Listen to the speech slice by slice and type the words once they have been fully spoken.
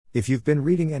If you've been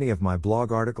reading any of my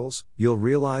blog articles, you'll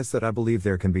realize that I believe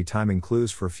there can be timing clues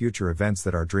for future events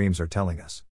that our dreams are telling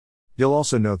us. You'll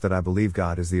also note that I believe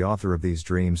God is the author of these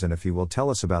dreams, and if He will tell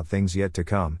us about things yet to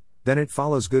come, then it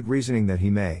follows good reasoning that He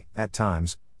may, at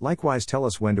times, likewise tell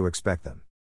us when to expect them.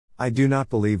 I do not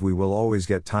believe we will always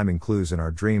get timing clues in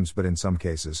our dreams, but in some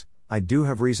cases, I do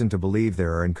have reason to believe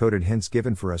there are encoded hints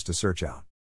given for us to search out.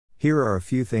 Here are a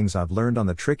few things I've learned on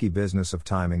the tricky business of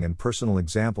timing and personal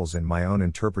examples in my own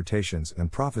interpretations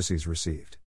and prophecies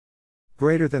received.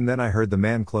 Greater than then I heard the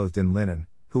man clothed in linen,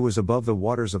 who was above the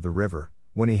waters of the river,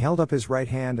 when he held up his right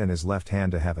hand and his left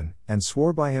hand to heaven, and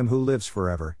swore by Him who lives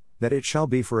forever, that it shall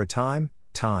be for a time,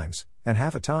 times, and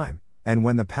half a time, and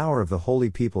when the power of the holy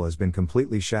people has been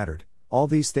completely shattered, all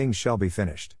these things shall be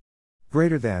finished.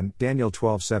 Greater than, Daniel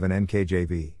 12:7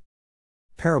 NKJV.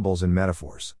 Parables and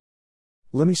metaphors.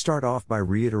 Let me start off by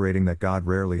reiterating that God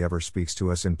rarely ever speaks to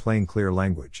us in plain, clear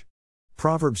language.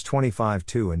 Proverbs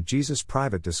 25:2 and Jesus'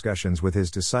 private discussions with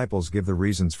His disciples give the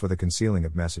reasons for the concealing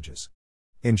of messages.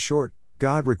 In short,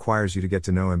 God requires you to get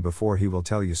to know Him before He will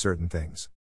tell you certain things.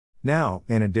 Now,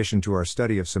 in addition to our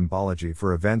study of symbology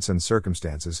for events and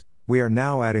circumstances, we are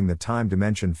now adding the time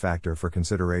dimension factor for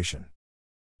consideration.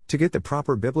 To get the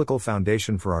proper biblical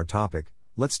foundation for our topic,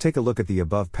 let's take a look at the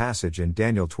above passage in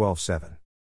Daniel 12:7.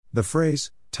 The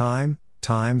phrase, time,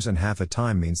 times and half a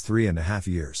time means 3.5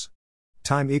 years.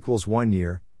 Time equals 1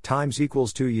 year, times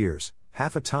equals 2 years,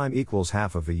 half a time equals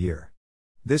half of a year.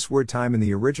 This word time in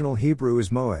the original Hebrew is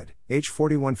moed,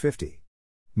 H4150.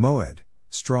 Moed,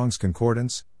 Strong's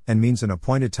Concordance, and means an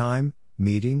appointed time,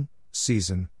 meeting,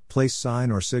 season, place,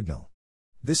 sign or signal.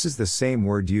 This is the same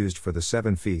word used for the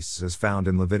 7 feasts as found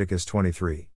in Leviticus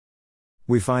 23.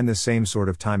 We find the same sort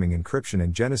of timing encryption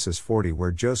in Genesis 40,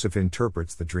 where Joseph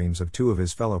interprets the dreams of 2 of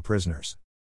his fellow prisoners.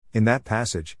 In that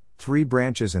passage, 3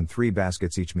 branches and 3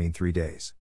 baskets each mean 3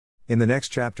 days. In the next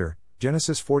chapter,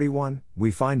 Genesis 41,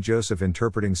 we find Joseph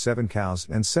interpreting 7 cows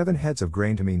and 7 heads of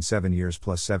grain to mean 7 years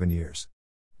plus 7 years.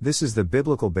 This is the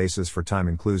biblical basis for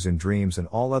timing clues in dreams and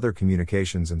all other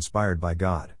communications inspired by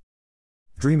God.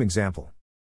 Dream example.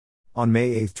 On May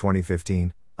 8,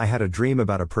 2015, I had a dream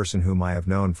about a person whom I have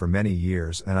known for many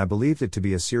years, and I believed it to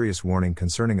be a serious warning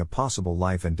concerning a possible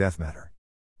life and death matter.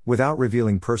 Without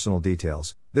revealing personal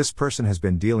details, this person has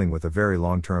been dealing with a very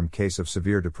long-term case of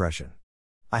severe depression.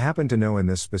 I happen to know in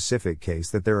this specific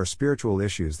case that there are spiritual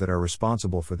issues that are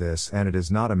responsible for this, and it is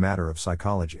not a matter of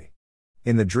psychology.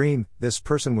 In the dream, this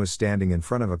person was standing in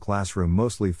front of a classroom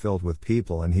mostly filled with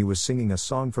people, and he was singing a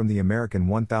song from the American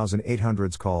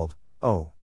 1800s called,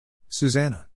 "Oh,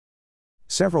 Susanna."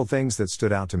 Several things that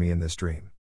stood out to me in this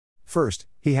dream. First,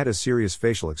 he had a serious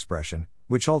facial expression,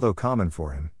 which although common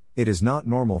for him, it is not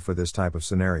normal for this type of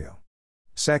scenario.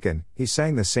 Second, he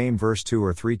sang the same verse 2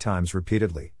 or 3 times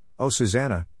repeatedly, "Oh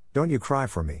Susanna, don't you cry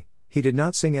for me." He did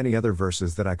not sing any other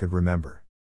verses that I could remember.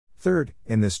 Third,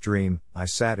 in this dream, I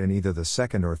sat in either the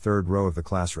second or third row of the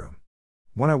classroom.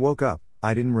 When I woke up,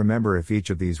 I didn't remember if each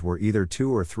of these were either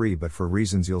 2 or 3, but for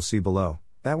reasons you'll see below,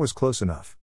 that was close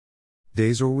enough.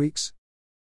 Days or weeks?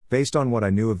 Based on what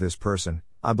I knew of this person,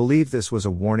 I believe this was a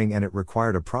warning and it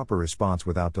required a proper response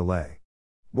without delay.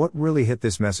 What really hit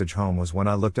this message home was when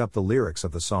I looked up the lyrics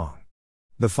of the song.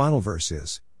 The final verse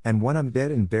is, "And when I'm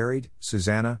dead and buried,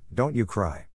 Susanna, don't you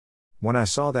cry." When I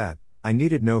saw that, I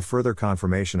needed no further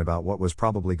confirmation about what was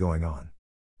probably going on.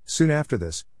 Soon after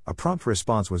this, a prompt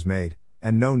response was made,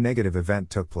 and no negative event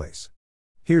took place.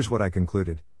 Here's what I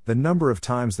concluded. The number of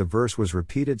times the verse was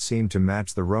repeated seemed to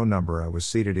match the row number I was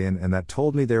seated in, and that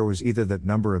told me there was either that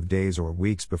number of days or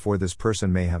weeks before this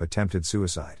person may have attempted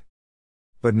suicide.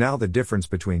 But now the difference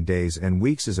between days and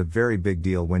weeks is a very big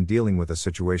deal when dealing with a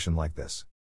situation like this.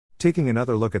 Taking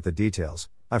another look at the details,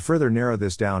 I further narrow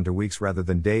this down to weeks rather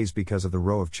than days because of the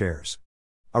row of chairs.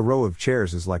 A row of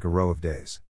chairs is like a row of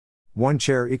days. 1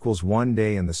 chair equals 1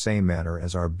 day in the same manner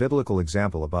as our biblical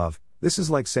example above. This is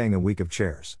like saying a week of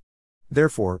chairs.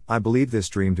 Therefore, I believe this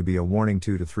dream to be a warning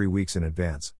 2 to 3 weeks in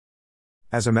advance.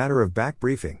 As a matter of back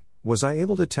briefing, was I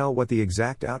able to tell what the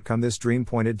exact outcome this dream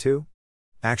pointed to?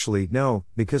 Actually, no,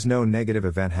 because no negative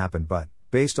event happened, but,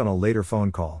 based on a later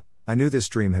phone call, I knew this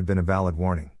dream had been a valid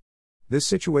warning. This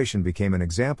situation became an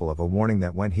example of a warning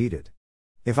that went heeded.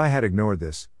 If I had ignored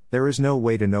this, there is no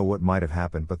way to know what might have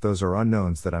happened, but those are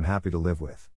unknowns that I'm happy to live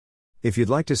with. If you'd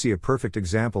like to see a perfect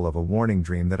example of a warning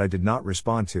dream that I did not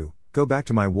respond to, go back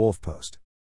to my Wolf post.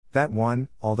 That one,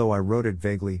 although I wrote it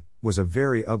vaguely, was a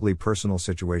very ugly personal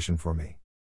situation for me.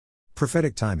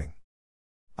 Prophetic timing.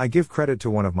 I give credit to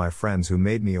one of my friends who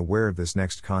made me aware of this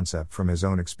next concept from his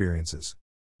own experiences.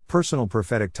 Personal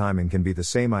prophetic timing can be the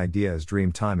same idea as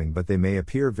dream timing, but they may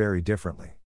appear very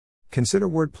differently. Consider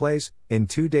word plays. In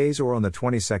 2 days or on the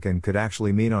 22nd could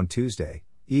actually mean on Tuesday,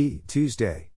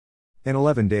 Tuesday. In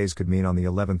 11 days could mean on the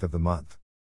 11th of the month.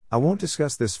 I won't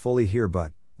discuss this fully here,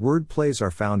 but word plays are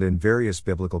found in various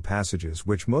biblical passages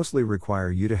which mostly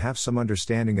require you to have some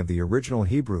understanding of the original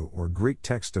Hebrew or Greek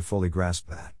text to fully grasp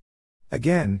that.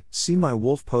 Again, see my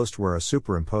wolf post where a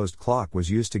superimposed clock was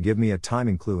used to give me a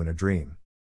timing clue in a dream.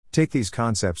 Take these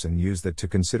concepts and use that to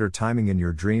consider timing in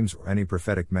your dreams or any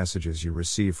prophetic messages you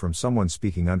receive from someone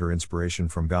speaking under inspiration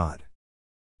from God.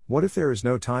 What if there is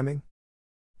no timing?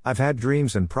 I've had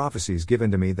dreams and prophecies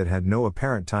given to me that had no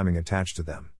apparent timing attached to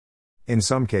them. In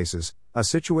some cases, a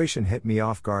situation hit me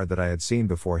off guard that I had seen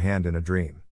beforehand in a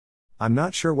dream. I'm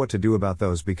not sure what to do about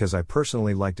those because I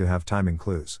personally like to have timing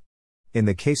clues. In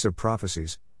the case of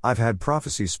prophecies, I've had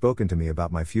prophecies spoken to me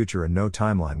about my future and no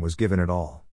timeline was given at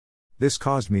all. This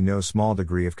caused me no small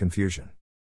degree of confusion.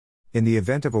 In the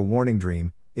event of a warning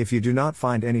dream, if you do not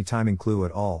find any timing clue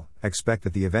at all, expect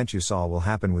that the event you saw will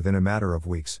happen within a matter of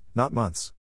weeks, not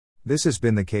months. This has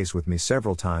been the case with me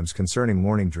several times concerning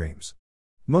warning dreams.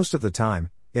 Most of the time,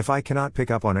 if I cannot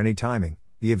pick up on any timing,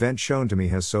 the event shown to me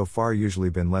has so far usually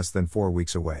been less than 4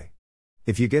 weeks away.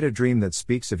 If you get a dream that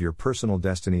speaks of your personal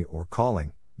destiny or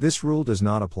calling, this rule does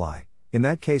not apply. In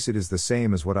that case it is the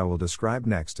same as what I will describe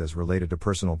next as related to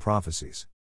personal prophecies.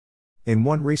 In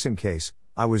one recent case,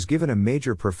 I was given a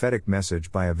major prophetic message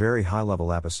by a very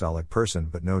high-level apostolic person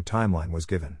but no timeline was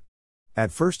given.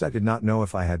 At first I did not know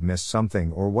if I had missed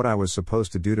something or what I was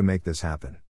supposed to do to make this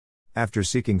happen. After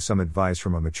seeking some advice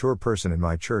from a mature person in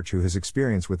my church who has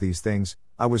experience with these things,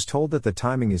 I was told that the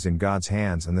timing is in God's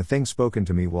hands and the thing spoken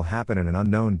to me will happen in an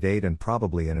unknown date and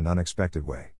probably in an unexpected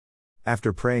way.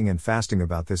 After praying and fasting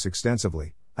about this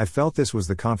extensively, I felt this was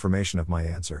the confirmation of my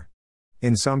answer.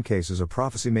 In some cases a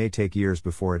prophecy may take years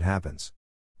before it happens.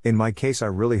 In my case I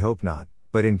really hope not,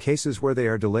 but in cases where they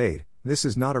are delayed, this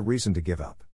is not a reason to give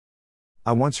up.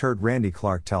 I once heard Randy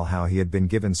Clark tell how he had been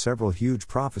given several huge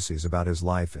prophecies about his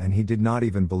life and he did not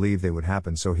even believe they would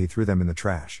happen, so he threw them in the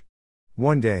trash.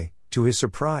 One day, to his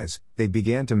surprise, they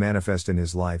began to manifest in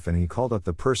his life and he called up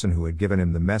the person who had given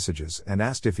him the messages and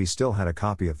asked if he still had a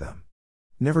copy of them.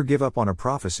 Never give up on a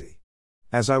prophecy.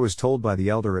 As I was told by the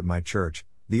elder at my church,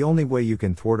 the only way you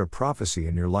can thwart a prophecy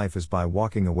in your life is by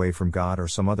walking away from God or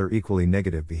some other equally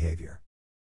negative behavior.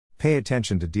 Pay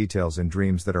attention to details in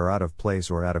dreams that are out of place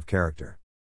or out of character.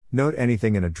 Note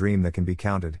anything in a dream that can be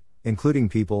counted, including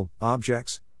people,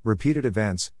 objects, repeated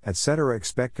events, etc.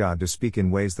 Expect God to speak in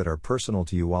ways that are personal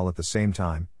to you while at the same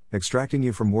time, extracting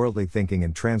you from worldly thinking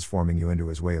and transforming you into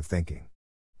His way of thinking.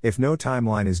 If no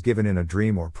timeline is given in a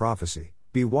dream or prophecy,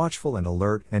 be watchful and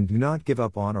alert and do not give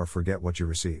up on or forget what you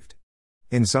received.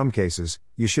 In some cases,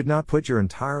 you should not put your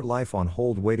entire life on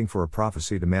hold waiting for a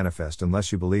prophecy to manifest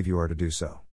unless you believe you are to do so.